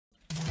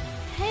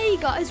Hey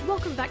guys,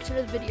 welcome back to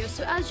another video.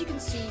 So as you can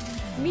see,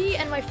 me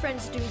and my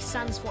friends are doing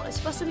SANS Fortnite.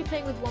 First I'll be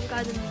playing with one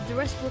guy, then the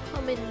rest will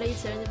come in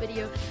later in the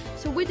video.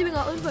 So we're doing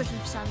our own version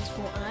of SANS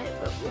Fortnite,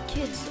 but we're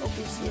kids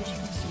obviously, as you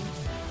can see.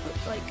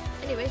 But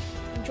like, anyway,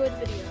 enjoy the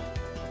video.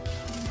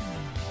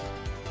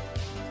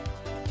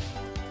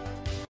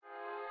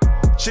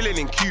 Chilling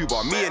in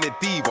Cuba, me and a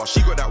diva.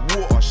 She got that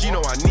water, she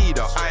know I need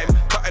her. I'm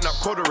cutting up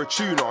cod or a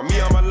tuna. Me,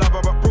 I'm a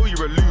lover, but bro,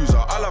 you're a loser.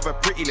 I love a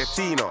pretty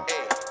Latina.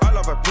 I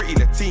love a pretty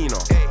Latina.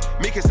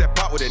 Make a step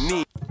out with a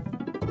knee.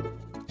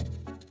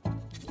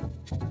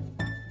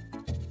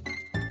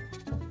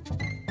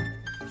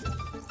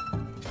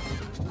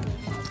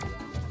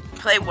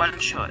 Play one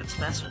shot, it's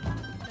better.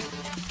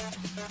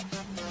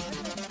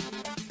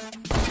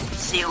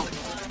 Seal.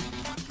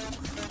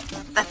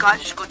 That guy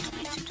just got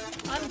deleted.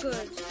 I'm good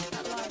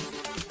at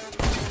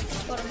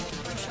life. Got him.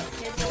 One shot,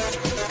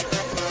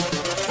 kids.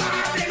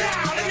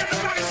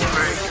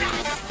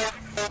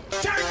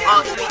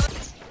 Oh,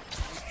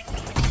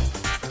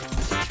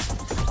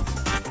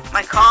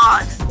 my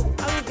card.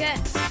 I will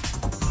get.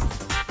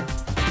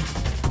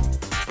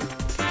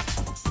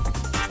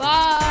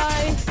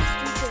 Bye.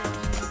 Stupid.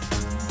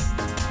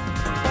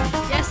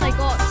 Yes, I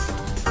got.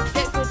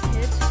 Get good,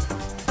 kid.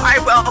 I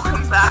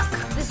welcome back.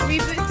 This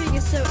reboot thing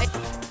is so.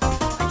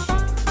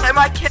 Play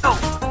my kill.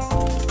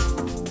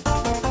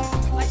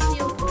 I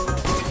steal.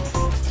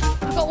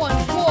 I got one.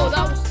 Whoa,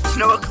 that was. It's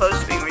nowhere close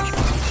to being reached.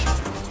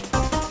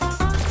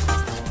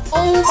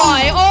 Oh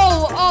my! Oh!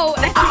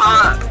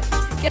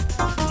 Get.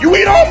 You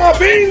eat all my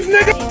beans,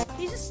 nigga!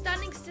 He's just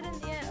standing still in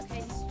the air.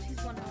 Okay,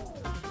 he's one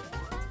health.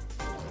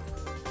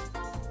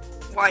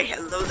 Why,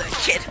 hello there,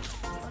 kid.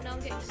 Oh, now I'm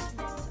getting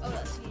snipped. Oh,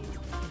 that's you.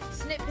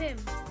 Snip him.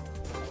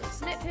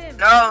 Snip him.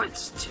 No,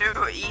 it's too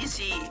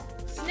easy.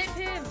 Snip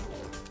him.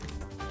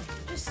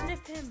 Just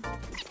snip him.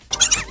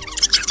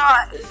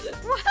 Ah,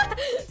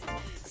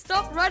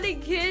 Stop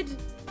running, kid.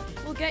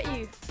 We'll get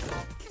you.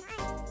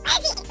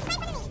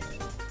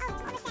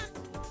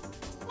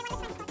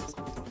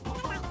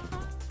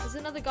 There's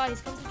another guy.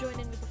 He's come to join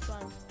in with the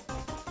fun.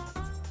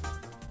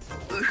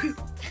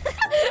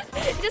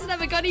 He doesn't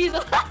have a gun either.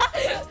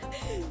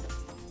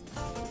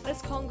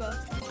 Let's conga.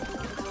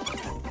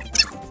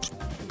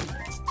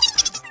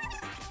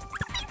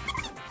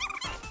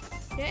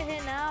 Get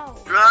here now.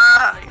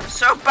 you're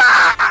so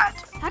bad.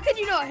 How could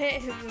you not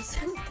hit him?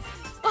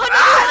 Oh no,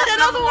 Ah,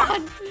 another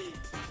one.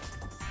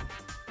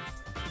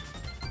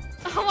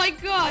 Oh my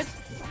god.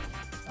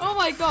 Oh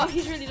my god,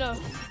 he's really low.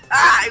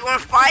 Ah, you wanna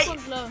This fight?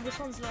 one's low. This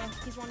one's low.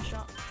 He's one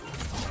shot.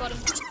 Got him.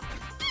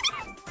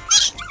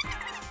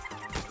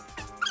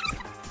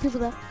 People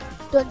there.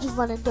 Don't just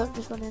run in, don't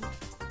just run in.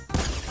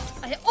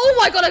 Oh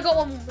my god, I got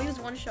one. He was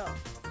one shot.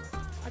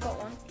 I got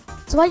one.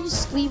 So why are you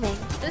screaming?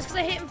 Just because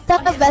I hit him.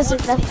 That's I the hit him best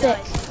once thing, and he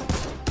that's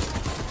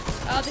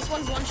died. This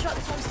one's one shot.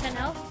 This one's 10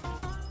 health.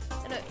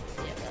 No,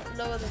 yeah,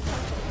 lower than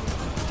that.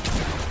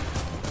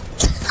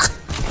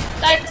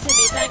 Thanks,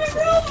 Sibby. Thanks,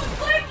 Sibby.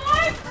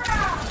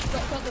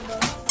 Got them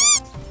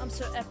both. I'm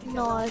so epic.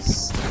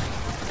 Nice.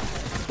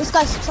 This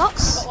guy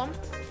sucks. Got one.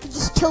 He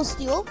just kill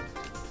steal.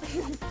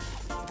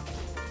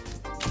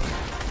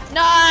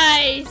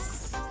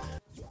 Nice.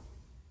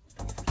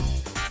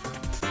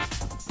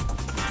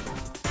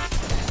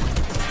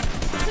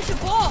 Such a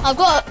bot. I've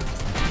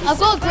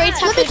got a great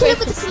Let me tactic. kill him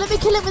with this, let me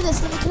kill him with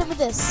this, let me kill him with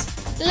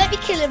this. Let me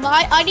kill him.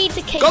 I need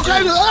to kill Go him.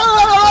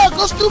 crazy!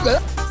 Go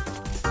stupid!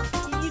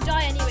 You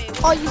die anyway.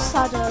 Oh, you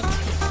sadder.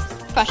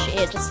 Crash it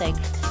here, just saying.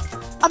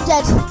 I'm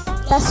dead.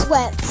 That's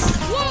sweat.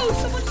 Whoa!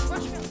 Someone just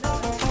rushed me up.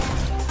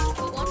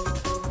 Got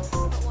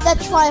one. They're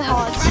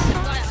tryhards.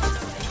 Random guy out of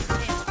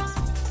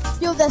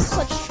nowhere. Yo, they're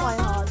such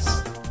tryhards.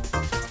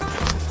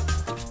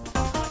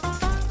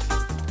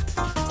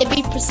 If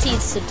he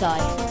proceeds to die.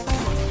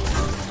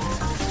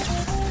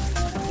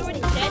 He's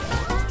already dead.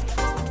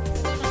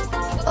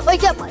 Oh,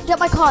 wait, get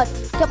my card.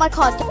 Get my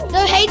card.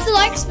 No, Hater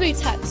likes blue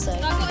tax though.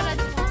 No, I got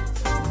another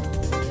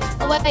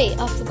one. Oh wait,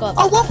 I forgot.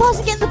 Oh, one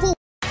person getting the ball.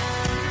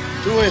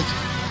 Do it!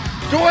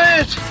 Do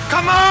it!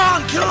 Come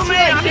on! Kill me!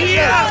 I'm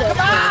here! Yeah. Come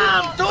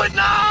on! Do it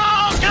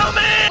now! Kill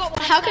me!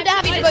 How could I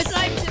have you I both?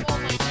 sniped him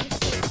on my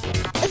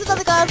There's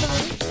another guy on the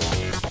roof.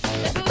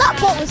 That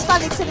bot was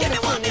standing sitting in the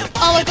pool.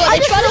 Oh my god, I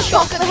they're trying to didn't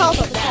shotgun the me health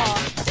from of the there. car.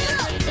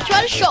 They're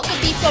trying to shotgun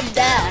me from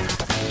there.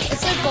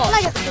 It's so And I bot.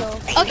 get the kill.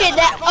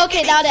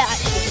 Okay, now they're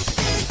actually.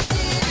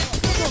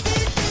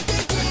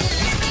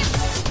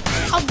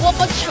 I'm one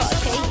more shot,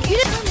 okay? You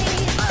didn't.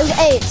 It was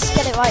 8.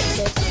 Get it right,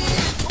 kid.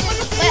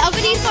 Wait, I'm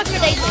gonna use my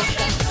grenade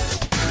launcher.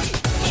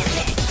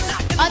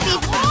 I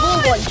need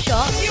more one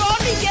shot. You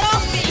only get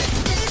off me!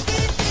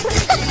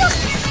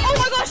 Oh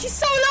my gosh, he's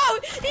so low!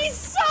 He's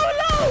so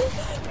low!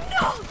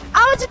 No!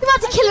 I was just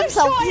about to kill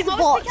himself. Shot He's him. a I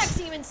bot. was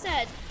pickaxing him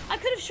instead. I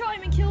could have shot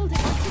him and killed him.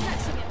 I was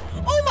pickaxing him.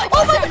 Oh my god!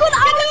 Oh my god, I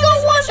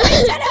got one!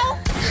 He's dead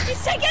health!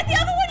 He's dead! Get the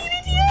other one, you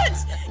idiot!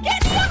 Get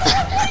the other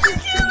one! What are you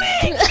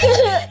doing?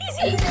 He's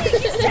eating!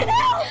 He's dead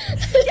health!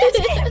 Get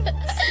him!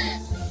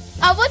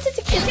 I wanted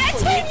to kill Get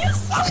him. him! You're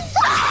so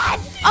bad!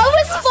 I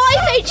was 5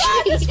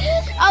 HP.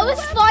 I was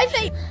 5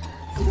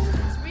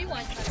 HP.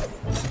 Rewind time.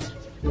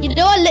 You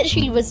know, I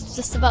literally was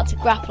just about to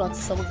grapple onto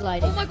someone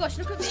gliding. Oh my gosh,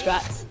 look at me.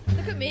 Strat.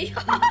 Look at me.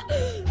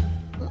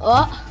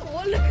 What?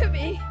 Oh, look at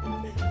me.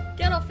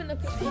 Get off and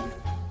look at me.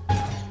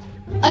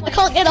 I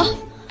can't get off.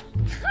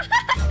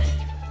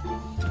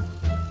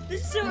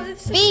 This is so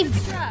Meme.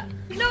 strat.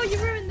 No, you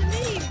ruined the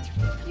meme.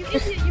 You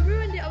idiot, you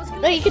ruined it. I was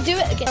gonna. No, you can do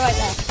it again. Right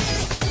there.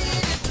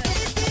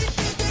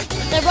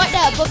 No, right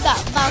there, above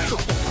that mountain.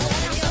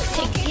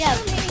 Pink, yeah.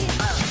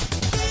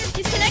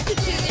 He's connected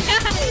to me.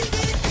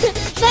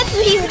 That's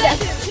me with that.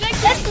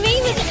 That's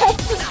me with that.